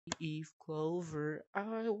Leaf clover, I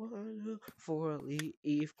want for a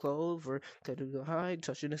leaf clover to do the high,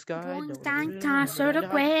 touching the sky. Un Don't tantazo de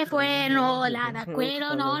que fue, no la da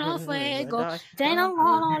cuero, no lo fuego. Te no,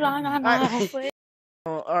 no, la, la, la, fue.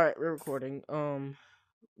 All right, we're recording.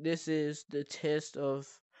 This is the test of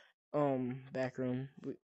backroom.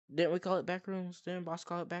 Didn't we call it backrooms? Didn't boss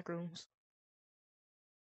call it backrooms?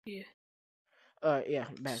 Yeah. Yeah,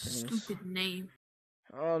 backrooms. Stupid name.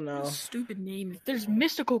 Oh no. Stupid name. If there's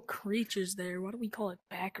mystical creatures there, why do we call it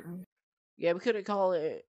backroom? Yeah, we couldn't call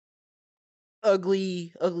it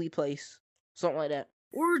ugly place, something like that.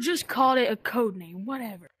 Or just call it a code name,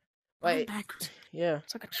 whatever. Like, backroom. Yeah.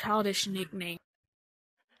 It's like a childish nickname.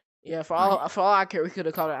 Yeah, for all I care, we could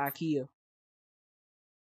have called it IKEA.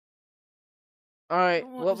 All right,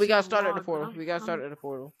 well, we got started at the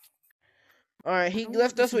portal. All right, he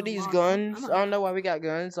left us with these guns. I don't know why we got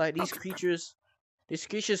guns. Like these creatures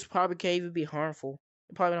probably can't even be harmful.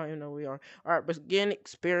 They probably don't even know who we are. All right, begin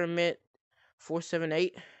experiment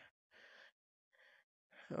 478.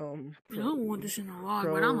 I don't want this in the log,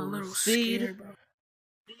 but I'm a little scared, bro.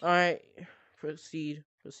 All right, proceed.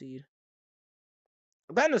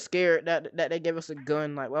 I'm kind of scared that they gave us a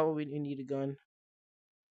gun. Like, why would we need a gun?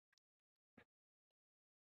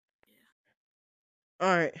 Yeah.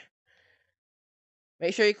 All right.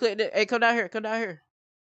 Make sure you click it. Hey, come down here.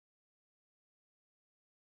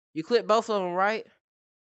 You click both of them, right?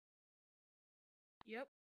 Yep.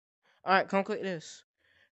 All right, come click this.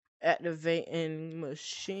 Activating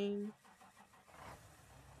machine.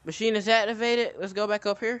 Machine is activated. Let's go back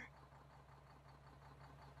up here.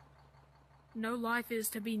 No life is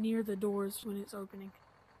to be near the doors when it's opening.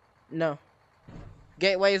 No.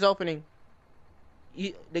 Gateway is opening.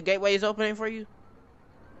 The gateway is opening for you?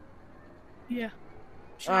 Yeah.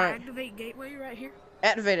 Should I activate gateway right here?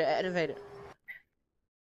 Activate it.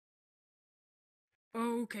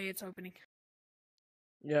 Oh, okay, it's opening.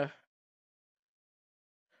 Yeah.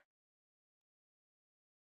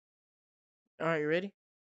 Alright, you ready?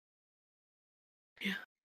 Yeah.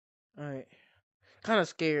 Alright. Kind of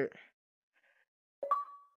scared.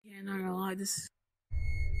 Yeah, not gonna lie, this...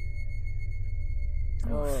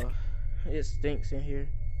 Oh, it stinks in here.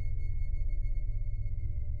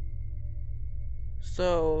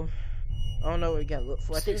 So, I don't know what we gotta look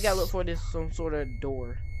for. I think we gotta look for some sort of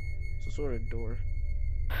door.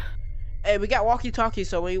 Hey, we got walkie-talkie,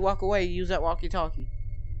 so when you walk away, use that walkie-talkie.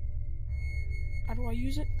 How do I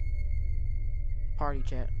use it? Party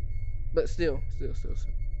chat. But still.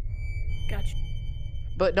 Gotcha.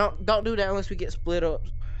 But don't do that unless we get split up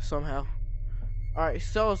somehow. Alright,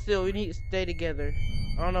 so still, we need to stay together.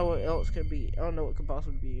 I don't know what else could be. I don't know what could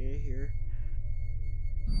possibly be in here.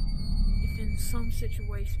 If in some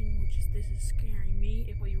situation, this is scaring me,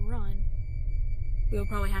 if we run, we'll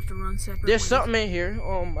probably have to run separately. There's something in here.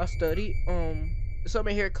 I studied.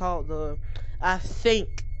 Something here called the. I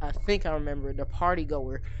think I remember the party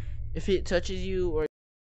goer. If it touches you or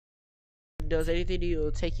does anything to you,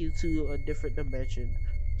 it'll take you to a different dimension.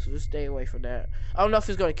 So just stay away from that. I don't know if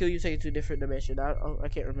it's gonna kill you, take you to a different dimension. I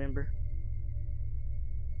can't remember.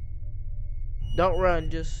 Don't run.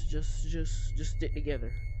 Just stick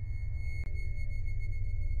together.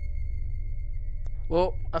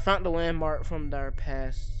 Well, I found the landmark from our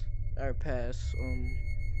past.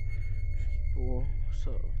 Well,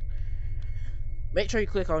 so make sure you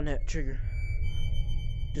click on that trigger.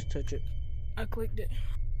 Just touch it. I clicked it.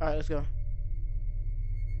 All right, let's go.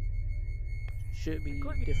 Should be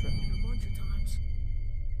different. A bunch of times.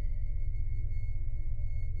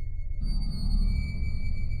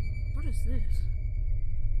 What is this?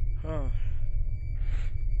 Huh.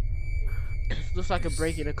 Looks like a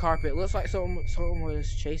break in the carpet. Looks like someone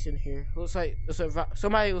was chasing here. Looks like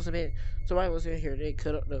somebody was in here. They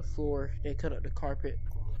cut up the floor. They cut up the carpet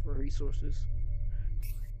for resources.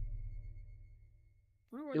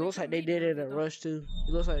 It looks like they did it in a rush too.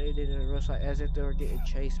 It looks like they did it in a rush, like as if they were getting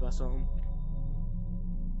chased by something.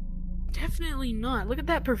 Definitely not. Look at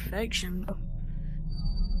that perfection.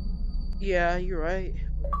 Yeah, you're right.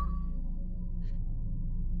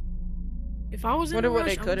 If I was in a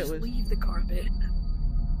rush, I would just leave the carpet.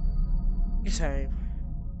 Same.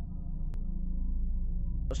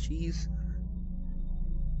 Cheese.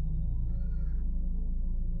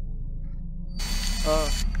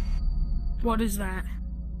 What is that?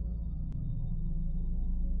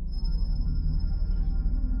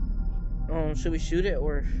 Should we shoot it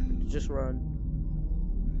or just run?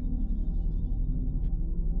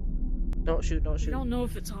 Don't shoot. We don't know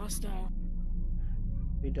if it's hostile.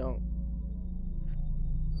 We don't.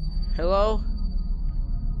 Hello?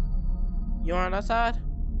 You on that side?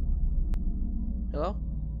 Hello?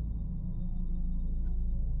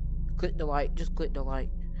 Click the light. Just click the light.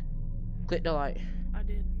 Click the light. I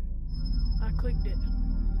did. I clicked it.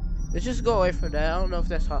 Let's just go away from that. I don't know if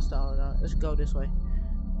that's hostile or not. Let's go this way.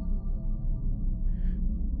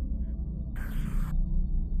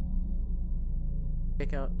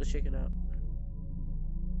 Let's check it out.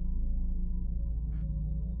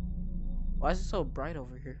 Why is it so bright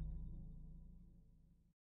over here?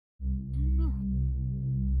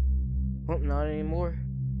 Oh, not anymore.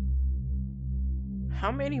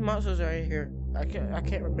 How many monsters are in here? I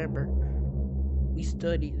can't remember. We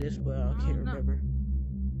studied this, but I can't remember.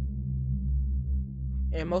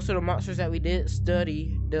 And most of the monsters that we did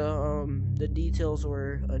study, the details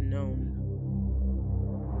were unknown.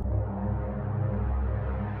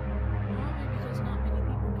 Probably because not many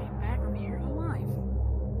people came back from here alive.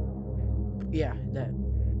 Yeah, that.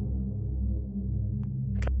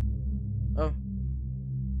 Oh.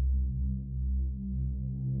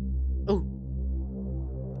 Oh.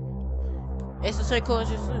 It's the same color as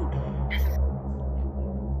your suit.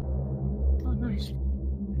 Oh, nice.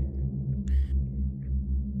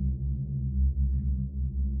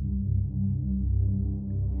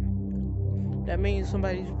 That means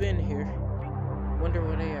somebody's been here. Wonder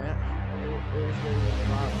where they at. Where's the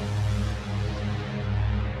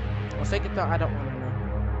on second thought, I don't want to know.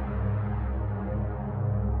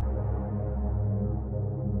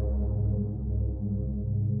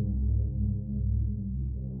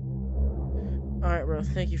 Alright, bro.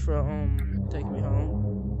 Thank you for taking me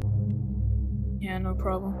home. Yeah, no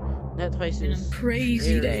problem. That place Been is a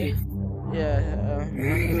crazy day. Yeah,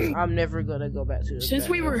 I'm never gonna go back to Since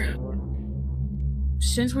we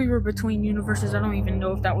were between universes, I don't even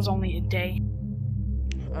know if that was only a day.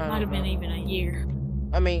 Might have been even a year.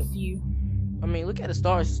 I mean, look at the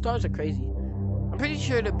stars. The stars are crazy. I'm pretty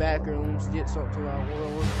sure the back rooms did something to our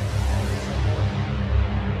world.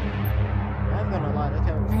 I've been a lot of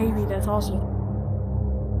times. Maybe that's also.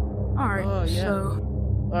 Alright,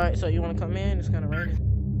 Alright, so you wanna come in? It's kinda raining.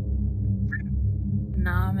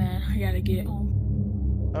 Nah, man, I gotta get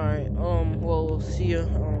home. Alright, well, see ya.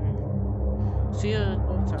 See ya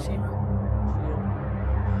all the time. See ya.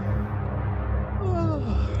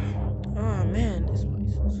 Oh man, this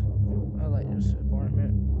place is. I like this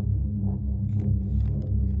apartment.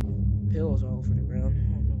 Pillows all over the ground.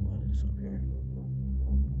 I don't know what is up here.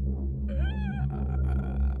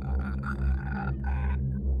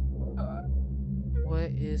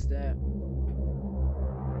 What is that?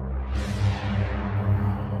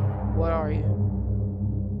 What are you?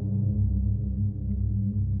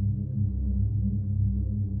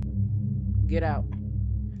 Get out.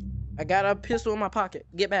 I got a pistol in my pocket.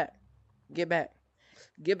 Get back. Get back.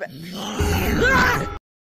 Get back.